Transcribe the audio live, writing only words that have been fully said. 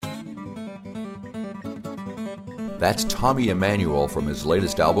That's Tommy Emmanuel from his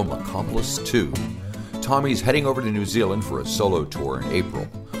latest album, Accomplice Two. Tommy's heading over to New Zealand for a solo tour in April.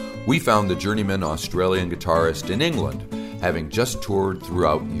 We found the journeyman Australian guitarist in England, having just toured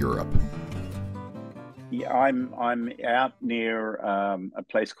throughout Europe. Yeah, I'm out near a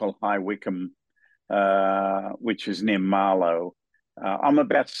place called High Wycombe, which is near Marlow. I'm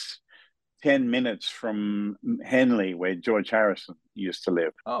about 10 minutes from Henley, where George Harrison used to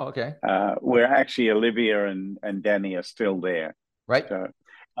live. Oh, okay. Where actually Olivia and Danny are still there. Right. So,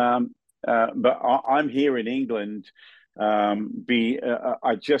 but I'm here in England.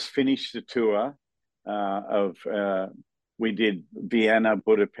 I just finished the tour we did Vienna,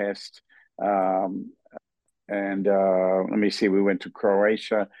 Budapest, and let me see, we went to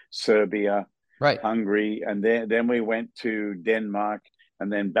Croatia, Serbia, right, Hungary, and then we went to Denmark,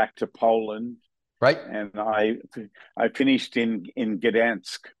 and then back to Poland. Right. And I finished in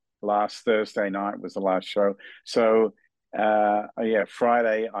Gdansk last Thursday night was the last show. So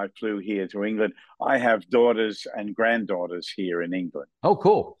Friday I flew here to England. I have daughters and granddaughters here in England. Oh,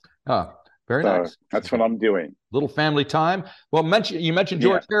 cool. Very nice. That's what I'm doing. Little family time. Well, you mentioned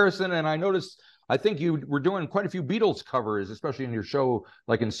George Harrison, and I noticed, I think you were doing quite a few Beatles covers, especially in your show,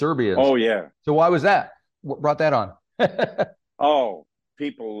 like in Serbia. Oh, yeah. So why was that? What brought that on? Oh,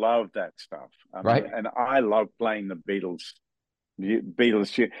 people love that stuff. Right. And I love playing the Beatles.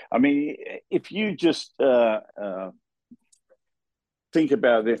 I mean, if you just think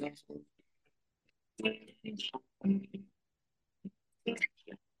about it.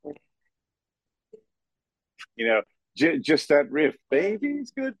 You know, just that riff,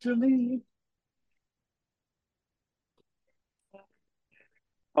 baby's good to me.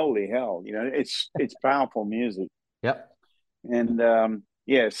 Holy hell, it's powerful music. Yep. And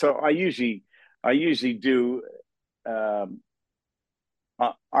so I usually do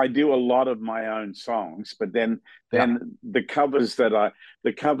I do a lot of my own songs, but then the covers that I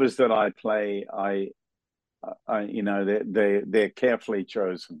play, they're carefully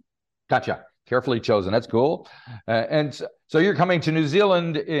chosen. Gotcha. Carefully chosen. That's cool. And so you're coming to New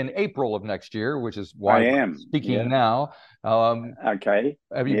Zealand in April of next year, which is why I'm speaking now. Okay.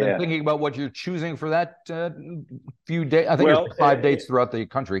 Have you been thinking about what you're choosing for that few days? I think it's 5 dates throughout the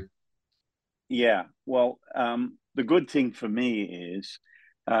country. Yeah. Well, the good thing for me is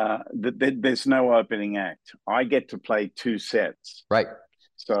that there's no opening act. I get to play 2 sets. Right.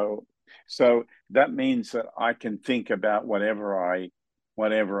 So that means that I can think about whatever I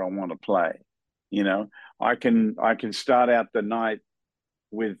want to play. I can start out the night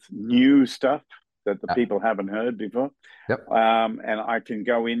with new stuff that the people haven't heard before. Yep. And I can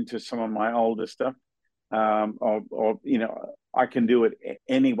go into some of my older stuff. Or I can do it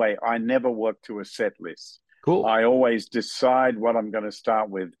anyway. I never work to a set list. Cool. I always decide what I'm going to start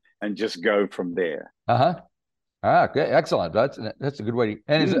with and just go from there. Okay, excellent. That's a good way.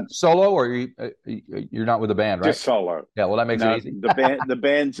 And is it solo, or you're not with a band, right? Just solo. Yeah, well, that makes it easy. The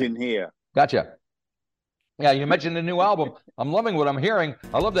band's in here. Gotcha. Yeah, you mentioned the new album. I'm loving what I'm hearing.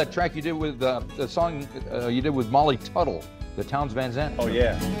 I love that track you did with the song you did with Molly Tuttle, the Townes Van Zandt. Oh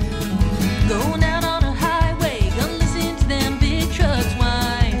yeah. Going out on a highway, gonna listen to them big trucks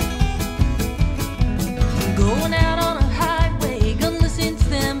whine. Going out on a highway, gonna listen to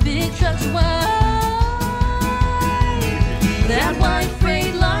them big trucks whine. That white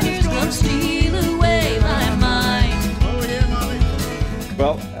freight liner's gonna steal away my mind. Oh yeah, Molly.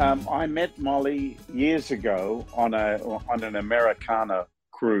 Well, I met Molly years ago on an Americana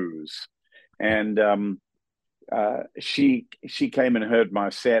cruise, and she came and heard my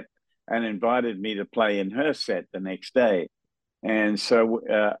set and invited me to play in her set the next day. And so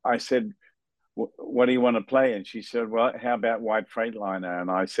I said, what do you want to play? And she said, well, how about White Freightliner?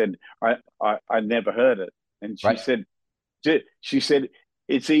 And I said, I never heard it. And she said,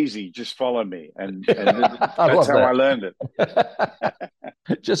 it's easy, just follow me. And that's how I learned it.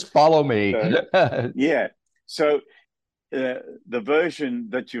 Just follow me. Yeah. So the version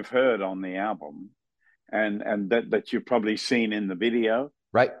that you've heard on the album and that you've probably seen in the video.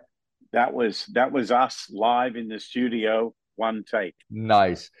 Right. That was us live in the studio, one take.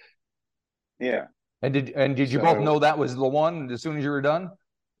 Nice. Yeah. And did you both know that was the one as soon as you were done?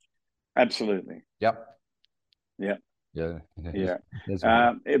 Absolutely. Yep. Yeah. Yeah.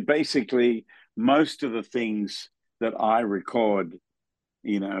 Yeah. Basically, most of the things that I record,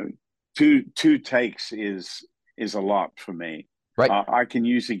 two takes is a lot for me. Right. I can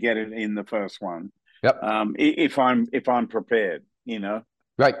usually get it in the first one. Yep. If I'm prepared,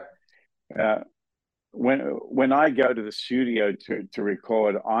 Right. When I go to the studio to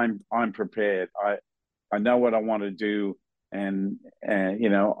record, I'm prepared. I know what I want to do, and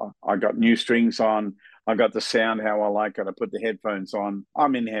I got new strings on. I got the sound how I like it. I put the headphones on.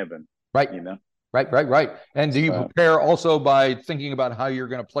 I'm in heaven. Right. You know. Right. And do you So, prepare also by thinking about how you're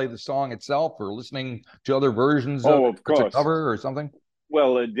going to play the song itself, or listening to other versions of oh, it, of if it's a course. cover or something?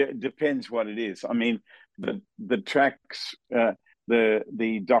 Well, it depends what it is. I mean, the tracks,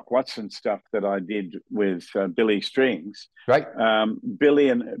 the Doc Watson stuff that I did with Billy Strings. Right. Billy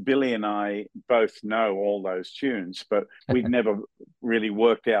and I both know all those tunes, but we'd never really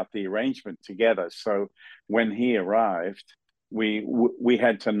worked out the arrangement together. So when he arrived, we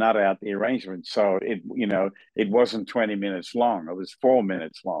had to nut out the arrangement. So it wasn't 20 minutes long; it was 4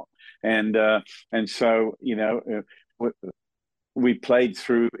 minutes long, and so we played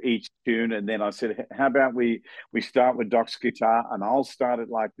through each tune, and then I said, how about we start with Doc's guitar, and I'll start it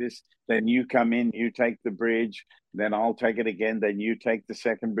like this, then you come in, you take the bridge, then I'll take it again, then you take the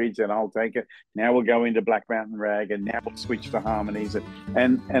second bridge, then I'll take it. Now we'll go into Black Mountain Rag, and now we'll switch to harmonies,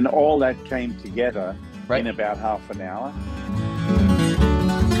 and all that came together in about half an hour.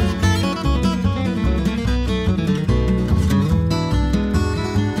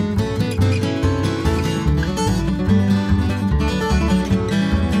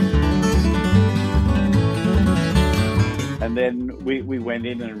 And then we went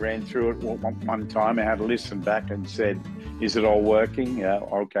in and ran through it one time. I had to listen back and said, is it all working? Yeah,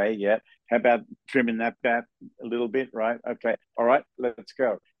 okay, yeah. How about trimming that back a little bit? Right, okay, all right, let's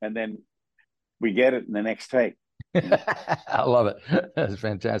go. And then we get it in the next take. I love it. That's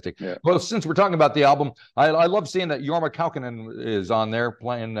fantastic. Yeah. Well, since we're talking about the album, I love seeing that Jorma Kaukonen is on there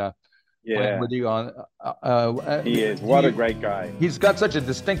playing with you on. He is. What a great guy. He's got such a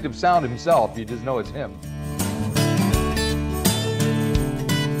distinctive sound himself. You just know it's him.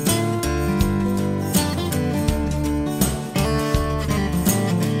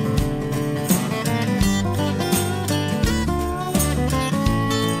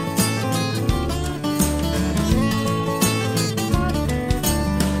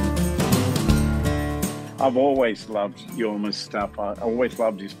 I've always loved Jorma's stuff. I always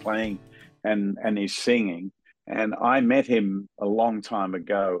loved his playing and his singing. And I met him a long time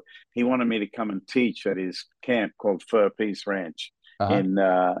ago. He wanted me to come and teach at his camp called Fur Peace Ranch in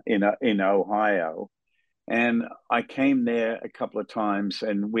Ohio. And I came there a couple of times,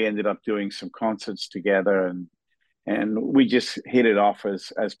 and we ended up doing some concerts together, and we just hit it off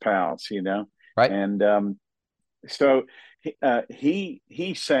as pals, you know. Right. And so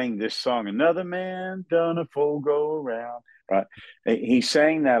he sang this song, Another Man Done a Full Go Around. Right. He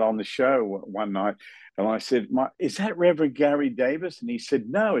sang that on the show one night. And I said, is that Reverend Gary Davis? And he said,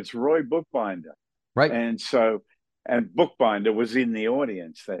 no, it's Roy Bookbinder. Right. And Bookbinder was in the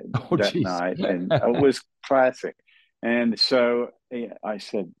audience that night. And it was classic. And so I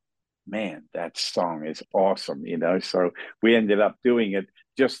said, man, that song is awesome, you know. So we ended up doing it,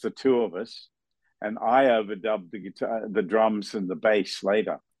 just the two of us. And I overdubbed the guitar, the drums, and the bass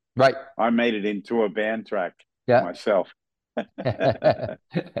later. Right. I made it into a band track myself. And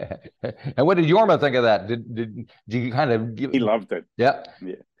what did Jorma think of that? Did you kind of He loved it. Yeah.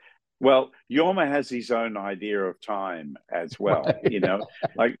 Well, Jorma has his own idea of time as well. You know,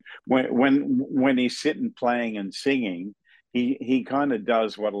 like when he's sitting playing and singing, he kind of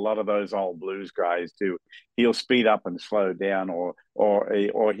does what a lot of those old blues guys do. He'll speed up and slow down,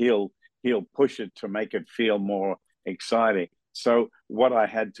 or he'll push it to make it feel more exciting. So what I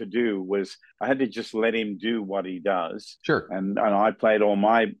had to do was I had to just let him do what he does. Sure. And I played all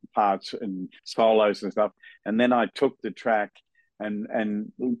my parts and solos and stuff. And then I took the track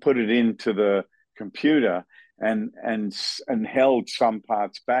and put it into the computer and held some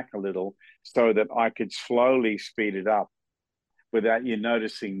parts back a little so that I could slowly speed it up without you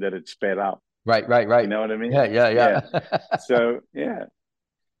noticing that it sped up. Right. You know what I mean? Yeah. So, yeah.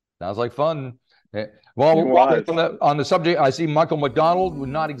 Sounds like fun. Well, on the subject, I see Michael McDonald,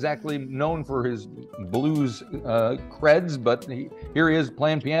 not exactly known for his blues creds, but here he is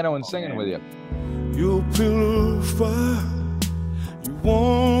playing piano and singing with you. Your pillar of fire, you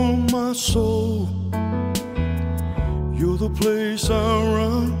warm my soul. You're the place I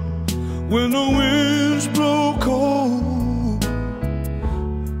run when the winds blow cold.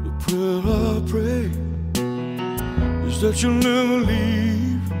 The prayer I pray is that you'll never leave.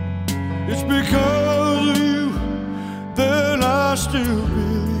 It's because of you that I still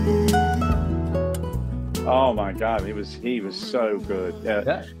believe. Oh my God, he was so good.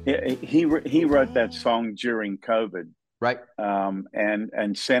 He wrote that song during COVID, right?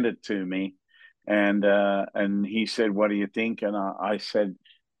 And sent it to me, and he said, "What do you think?" And I said,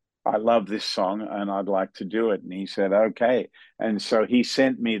 "I love this song, and I'd like to do it." And he said, "Okay." And so he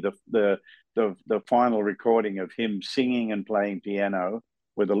sent me the final recording of him singing and playing piano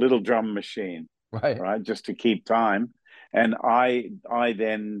with a little drum machine. right, just to keep time. And I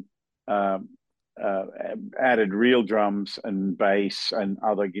then added real drums and bass and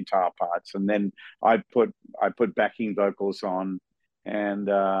other guitar parts, and then I put backing vocals on, and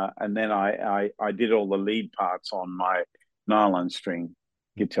then I did all the lead parts on my nylon string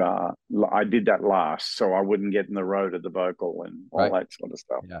guitar. I did that last, so I wouldn't get in the road of the vocal and all that sort of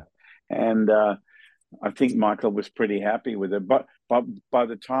stuff. Yeah. And I think Michael was pretty happy with it. But by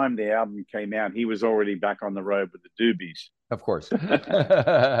the time the album came out, he was already back on the road with the Doobies. Of course.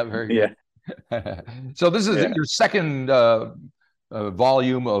 Very good. Yeah. So this is your second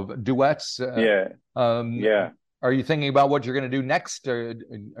volume of duets. Yeah. Are you thinking about what you're going to do next? Or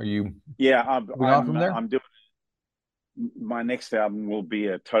are you? Yeah, on from there? I'm doing. My next album will be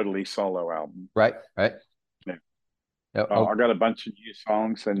a totally solo album. Right. Yeah. I got a bunch of new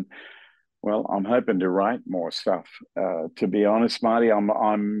songs, and well, I'm hoping to write more stuff. To be honest, Marty,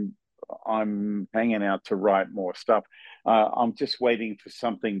 I'm hanging out to write more stuff. I'm just waiting for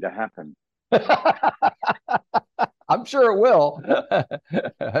something to happen. I'm sure it will.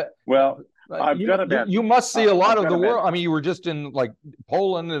 Well, you must see a lot of the world. I mean, you were just in like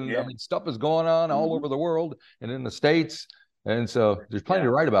Poland, and I mean, stuff is going on all over the world and in the States, and so there's plenty to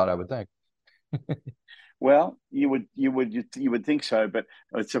write about, I would think. Well, you would think so, but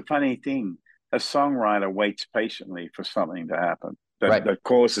it's a funny thing. A songwriter waits patiently for something to happen that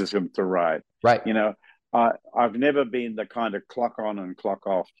causes him to write. Right. You know, I've never been the kind of clock on and clock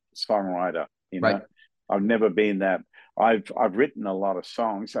off songwriter. You know, I've never been that. I've written a lot of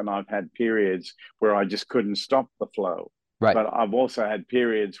songs, and I've had periods where I just couldn't stop the flow. Right. But I've also had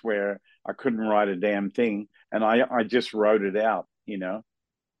periods where I couldn't write a damn thing, and I just wrote it out. You know,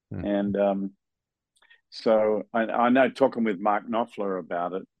 and so I know, talking with Mark Knopfler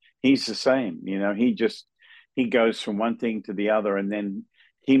about it, he's the same. You know, he goes from one thing to the other, and then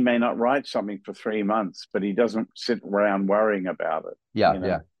he may not write something for 3 months, but he doesn't sit around worrying about it. Yeah, you know?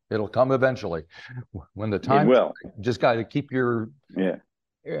 yeah. It'll come eventually when the time. It will. Just got to keep your keep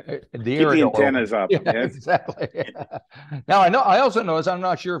the antennas up. Yeah, exactly. Now I also notice, I'm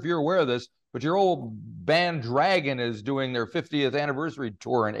not sure if you're aware of this, but your old band Dragon is doing their 50th anniversary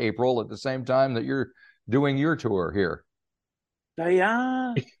tour in April at the same time that you're doing your tour here. They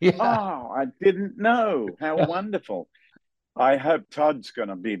are? Yeah. Oh, I didn't know. How wonderful. I hope Todd's going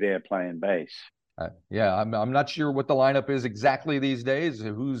to be there playing bass. Yeah, I'm not sure what the lineup is exactly these days,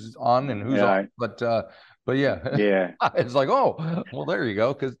 who's on and who's off, but yeah, it's like, oh, well, there you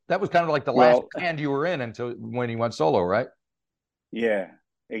go, because that was kind of like the last band you were in until when you went solo, right? Yeah,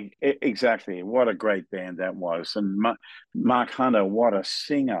 exactly. What a great band that was, and Mark Hunter, what a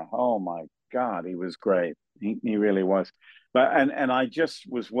singer! Oh my God, he was great. He really was. But and I just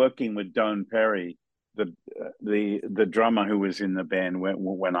was working with Don Perry, the drummer who was in the band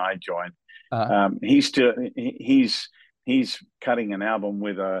when I joined. He's cutting an album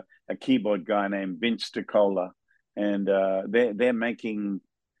with a keyboard guy named Vince DiCola, and they're making,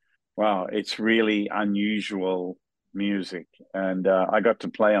 wow, it's really unusual music, and I got to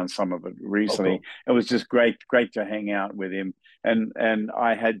play on some of it recently. Cool. It was just great to hang out with him, and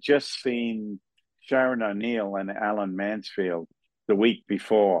I had just seen Sharon O'Neill and Alan Mansfield the week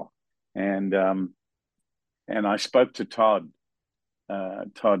before, and I spoke to Todd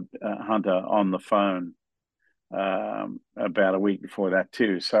Hunter on the phone about a week before that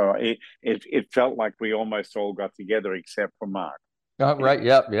too. So it felt like we almost all got together except for Mark. Right.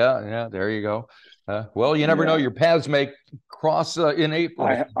 Yeah. There you go. Well, you never know. Your paths may cross in April.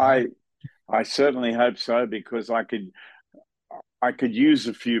 I certainly hope so, because I could use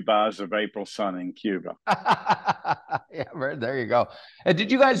a few bars of April sun in Cuba. Yeah, there you go. And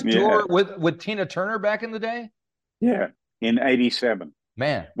did you guys tour with Tina Turner back in the day? Yeah, in '87.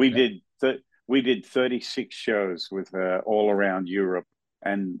 Man, we did 36 shows with her all around Europe,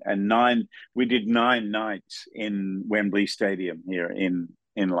 and we did 9 nights in Wembley Stadium here in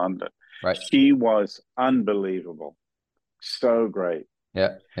London. Right. She was unbelievable, so great.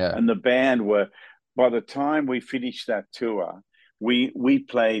 Yeah. And the band by the time we finished that tour, we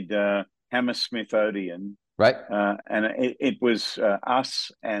played Hammersmith Odeon, right? And it was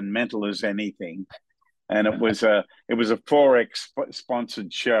us and Mental as Anything, and it was a Forex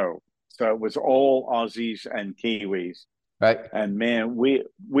sponsored show, so it was all Aussies and Kiwis, right? And man, we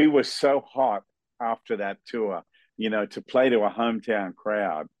were so hot after that tour, you know, to play to a hometown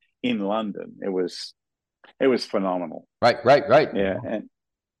crowd in London. It was phenomenal. Right. Yeah, and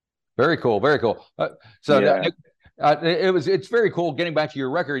very cool. It's very cool getting back to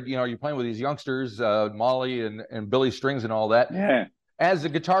your record. You know, you're playing with these youngsters, Molly and Billy Strings and all that. Yeah. As a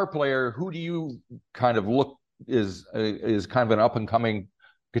guitar player, who do you kind of look is kind of an up and coming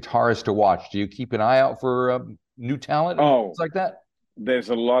guitarist to watch? Do you keep an eye out for new talent and things like that? There's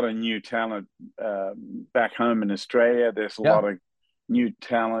a lot of new talent back home in Australia. There's a lot of new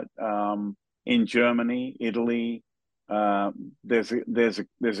talent in Germany, Italy. There's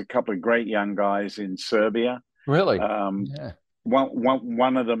a couple of great young guys in Serbia. Really?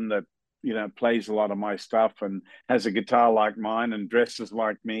 One of them that plays a lot of my stuff and has a guitar like mine and dresses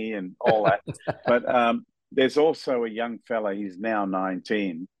like me and all that. But there's also a young fella. He's now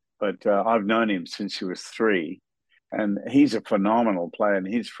 19, but I've known him since he was 3. And he's a phenomenal player, and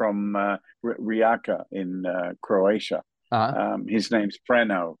he's from Rijeka in Croatia. His name's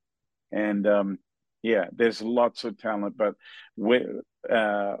Freno. And there's lots of talent, but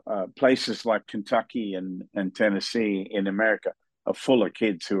places like Kentucky and Tennessee in America are full of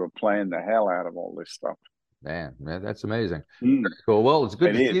kids who are playing the hell out of all this stuff. Man, that's amazing. Very cool. Well, it's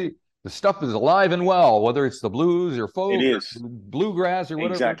good to see the stuff is alive and well, whether it's the blues or folk, or bluegrass or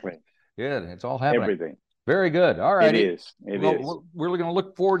whatever. Exactly. Yeah, it's all happening. Everything. Very good. All right. It is. We're going to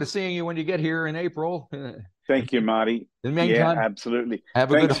look forward to seeing you when you get here in April. Thank you, Marty. In the meantime, absolutely.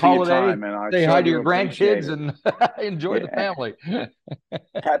 Have a good holiday. Say hi to your grandkids and enjoy the family.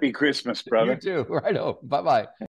 Happy Christmas, brother. You too. Righto. Bye-bye.